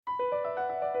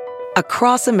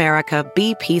Across America,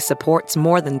 BP supports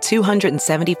more than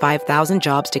 275,000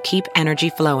 jobs to keep energy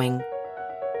flowing.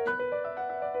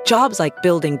 Jobs like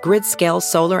building grid-scale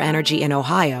solar energy in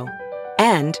Ohio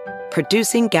and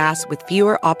producing gas with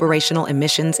fewer operational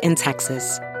emissions in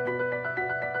Texas.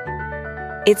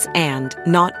 It's and,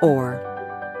 not or.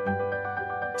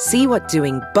 See what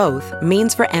doing both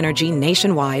means for energy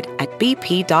nationwide at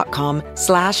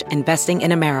bp.com/investing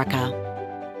in America.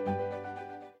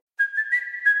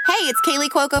 Hey, it's Kaylee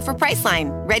Cuoco for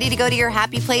Priceline. Ready to go to your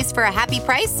happy place for a happy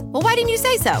price? Well, why didn't you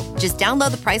say so? Just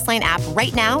download the Priceline app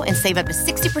right now and save up to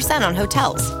 60% on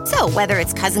hotels. So whether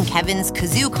it's Cousin Kevin's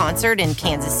Kazoo Concert in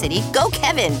Kansas City, go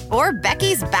Kevin, or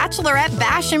Becky's Bachelorette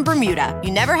Bash in Bermuda,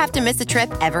 you never have to miss a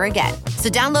trip ever again. So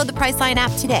download the Priceline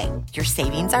app today. Your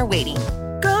savings are waiting.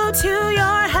 Go to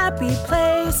your happy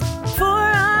place for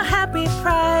a happy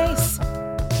price.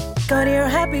 Go to your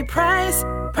happy price,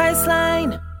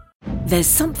 Priceline. There's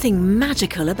something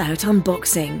magical about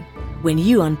unboxing. When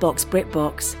you unbox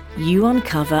BritBox, you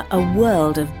uncover a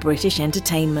world of British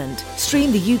entertainment.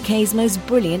 Stream the UK's most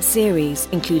brilliant series,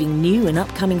 including new and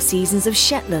upcoming seasons of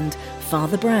Shetland,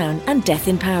 Father Brown and Death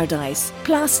in Paradise.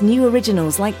 Plus new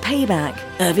originals like Payback,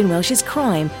 Irving Welsh's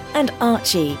Crime and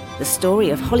Archie, the story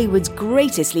of Hollywood's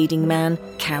greatest leading man,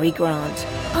 Cary Grant.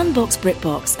 Unbox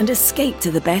BritBox and escape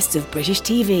to the best of British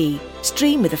TV.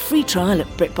 Stream with a free trial at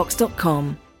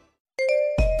BritBox.com.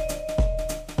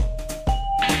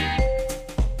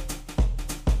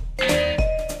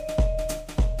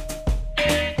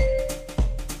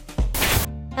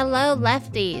 Hello,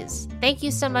 lefties. Thank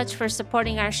you so much for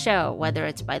supporting our show, whether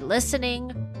it's by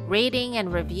listening, rating,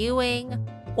 and reviewing,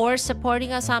 or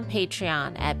supporting us on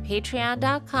Patreon at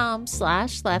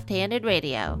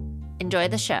patreon.com/lefthandedradio. Enjoy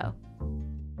the show.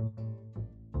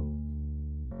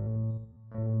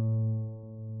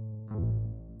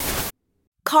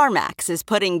 CarMax is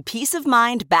putting peace of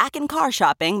mind back in car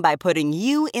shopping by putting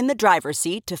you in the driver's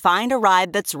seat to find a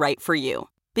ride that's right for you.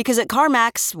 Because at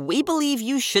CarMax, we believe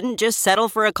you shouldn't just settle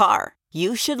for a car.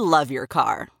 You should love your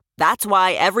car. That's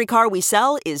why every car we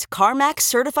sell is CarMax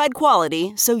certified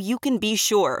quality, so you can be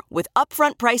sure with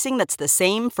upfront pricing that's the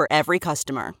same for every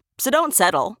customer. So don't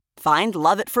settle. Find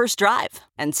love at first drive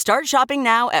and start shopping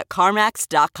now at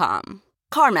CarMax.com.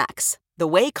 CarMax, the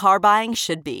way car buying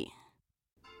should be.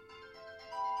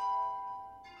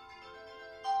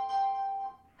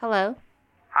 Hello?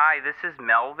 Hi, this is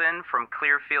Melvin from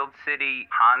Clearfield City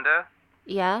Honda.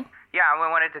 Yeah? Yeah, I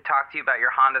wanted to talk to you about your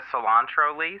Honda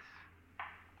Cilantro lease.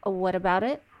 What about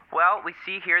it? Well, we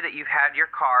see here that you've had your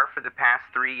car for the past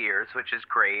 3 years, which is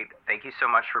great. Thank you so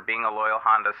much for being a loyal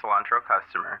Honda Cilantro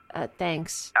customer.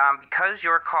 Thanks. Because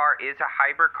your car is a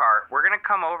hybrid car, we're going to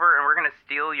come over and we're going to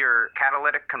steal your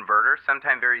catalytic converter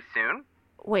sometime very soon.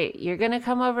 Wait, you're going to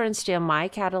come over and steal my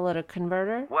catalytic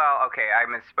converter? Well, okay, I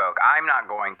misspoke. I'm not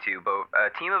going to, but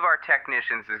a team of our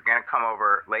technicians is going to come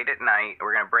over late at night.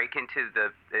 We're going to break into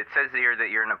it says here that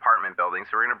you're in an apartment building,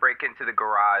 so we're going to break into the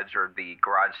garage or the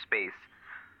garage space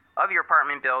of your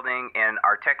apartment building, and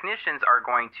our technicians are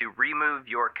going to remove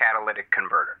your catalytic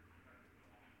converter.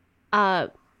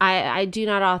 I do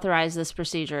not authorize this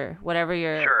procedure, whatever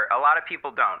you're... Sure, a lot of people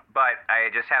don't, but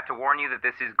I just have to warn you that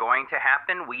this is going to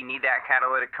happen. We need that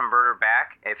catalytic converter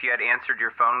back. If you had answered your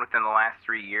phone within the last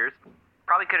 3 years,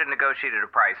 probably could have negotiated a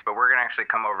price, but we're going to actually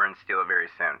come over and steal it very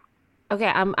soon. Okay,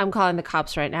 I'm calling the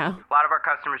cops right now. A lot of our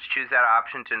customers choose that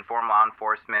option to inform law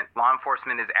enforcement. Law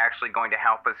enforcement is actually going to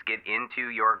help us get into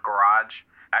your garage.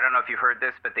 I don't know if you heard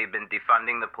this, but they've been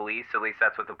defunding the police. At least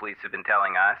that's what the police have been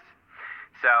telling us.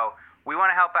 So we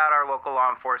want to help out our local law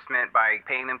enforcement by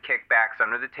paying them kickbacks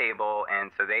under the table,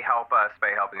 and so they help us by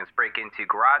helping us break into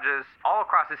garages all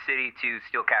across the city to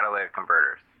steal catalytic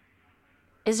converters.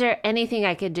 Is there anything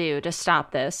I could do to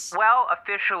stop this? Well,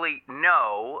 officially,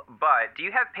 no, but do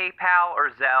you have PayPal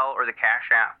or Zelle or the Cash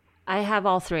App? I have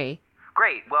all three.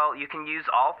 Great. Well, you can use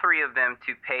all three of them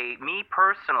to pay me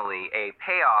personally a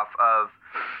payoff of,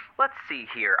 let's see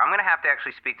here. I'm going to have to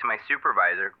actually speak to my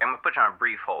supervisor. I'm going to put you on a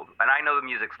brief hold. And I know the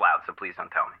music's loud, so please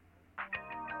don't tell me.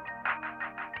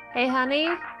 Hey,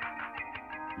 honey?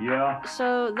 Yeah?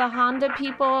 So the Honda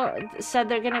people said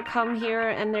they're going to come here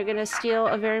and they're going to steal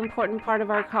a very important part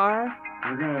of our car.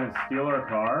 They're gonna steal our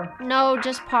car? No,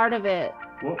 just part of it.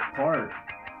 What part?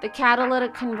 The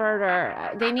catalytic converter.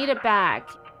 They need it back.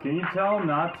 Can you tell them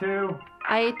not to?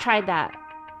 I tried that.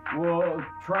 Well,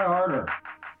 try harder.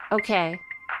 Okay.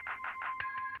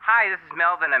 Hi, this is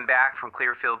Melvin. I'm back from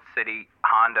Clearfield City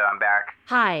Honda. I'm back.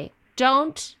 Hi.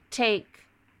 Don't take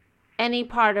any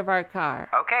part of our car.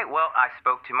 Okay, well, I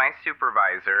spoke to my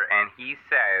supervisor, and he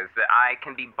says that I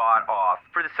can be bought off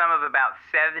for the sum of about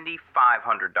 $7,500.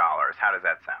 How does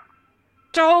that sound?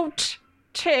 Don't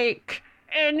take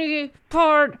any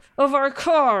part of our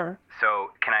car.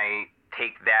 So can I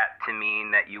take that to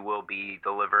mean that you will be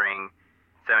delivering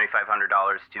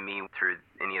 $7,500 to me through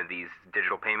any of these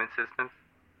digital payment systems?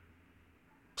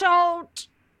 Don't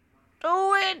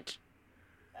do it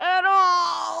at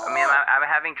all. Ma'am, I'm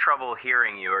having trouble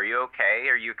hearing you. Are you okay?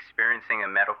 Are you experiencing a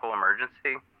medical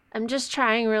emergency? I'm just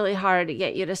trying really hard to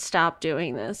get you to stop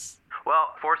doing this.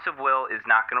 Well, force of will is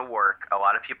not going to work. A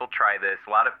lot of people try this. A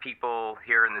lot of people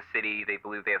here in the city, they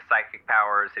believe they have psychic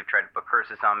powers. They've tried to put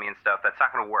curses on me and stuff. That's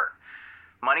not going to work.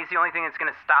 Money's the only thing that's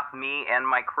going to stop me and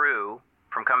my crew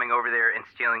from coming over there and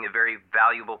stealing a very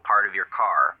valuable part of your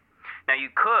car. Now, you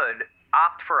could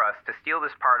opt for us to steal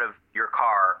this part of your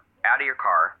car out of your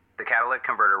car, the catalytic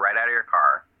converter right out of your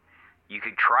car. You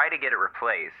could try to get it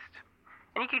replaced.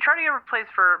 And you could try to get it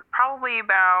replaced for probably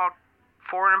about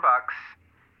 $400,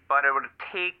 but it would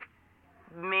take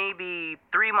maybe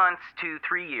 3 months to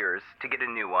 3 years to get a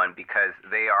new one because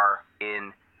they are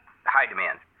in high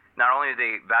demand. Not only are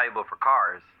they valuable for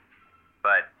cars,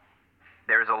 but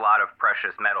there's a lot of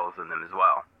precious metals in them as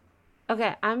well.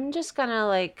 Okay, I'm just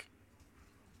gonna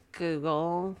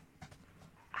Google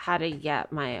how to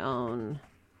get my own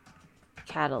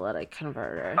catalytic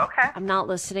converter. Okay. I'm not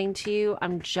listening to you.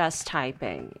 I'm just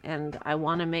typing, and I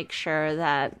want to make sure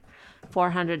that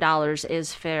 $400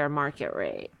 is fair market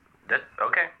rate.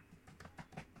 Okay.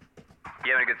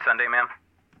 You having a good Sunday, ma'am?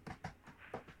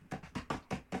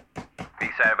 Are you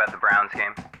excited about the Browns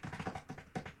game?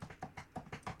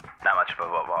 Not much of a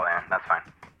football, man. That's fine.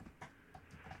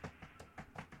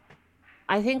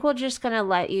 I think we're just going to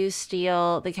let you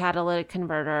steal the catalytic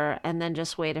converter and then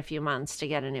just wait a few months to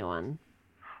get a new one.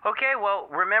 Okay, well,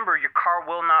 remember, your car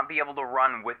will not be able to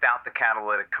run without the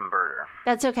catalytic converter.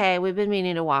 That's okay. We've been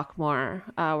meaning to walk more.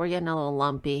 We're getting a little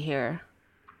lumpy here.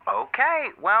 Okay,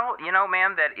 well,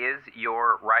 ma'am, that is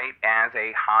your right as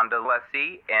a Honda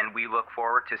lessee, and we look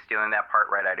forward to stealing that part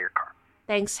right out of your car.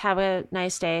 Thanks. Have a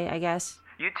nice day, I guess.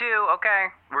 You too, okay.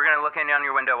 We're going to look in on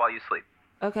your window while you sleep.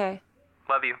 Okay.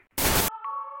 Love you.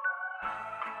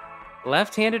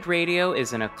 Left-Handed Radio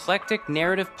is an eclectic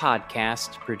narrative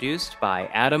podcast produced by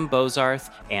Adam Bozarth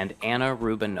and Anna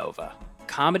Rubinova.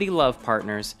 Comedy love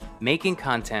partners making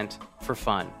content for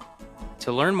fun.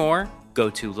 To learn more,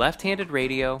 go to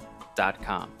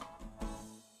lefthandedradio.com.